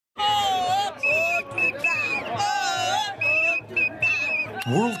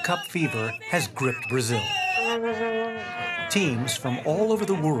World Cup fever has gripped Brazil. Teams from all over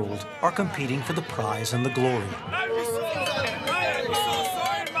the world are competing for the prize and the glory.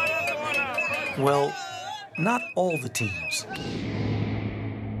 Well, not all the teams.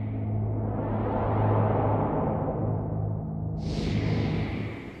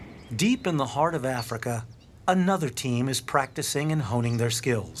 Deep in the heart of Africa, another team is practicing and honing their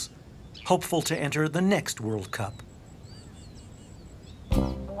skills, hopeful to enter the next World Cup.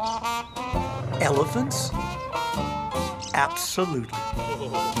 Elephants? Absolutely.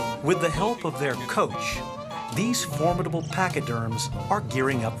 With the help of their coach, these formidable pachyderms are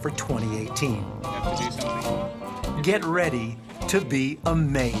gearing up for 2018. Get ready to be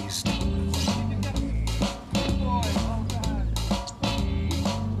amazed.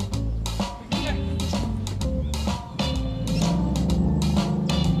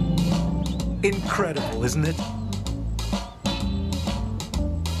 Incredible, isn't it?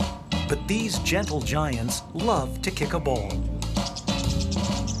 But these gentle giants love to kick a ball.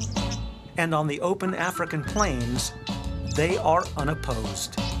 And on the open African plains, they are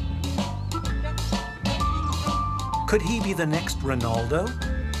unopposed. Could he be the next Ronaldo?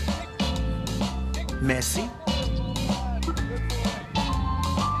 Messi?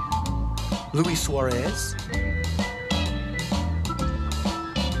 Luis Suarez?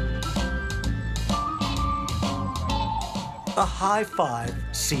 A high five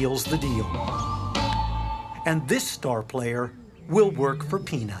seals the deal. And this star player will work for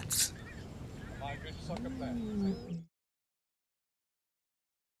peanuts.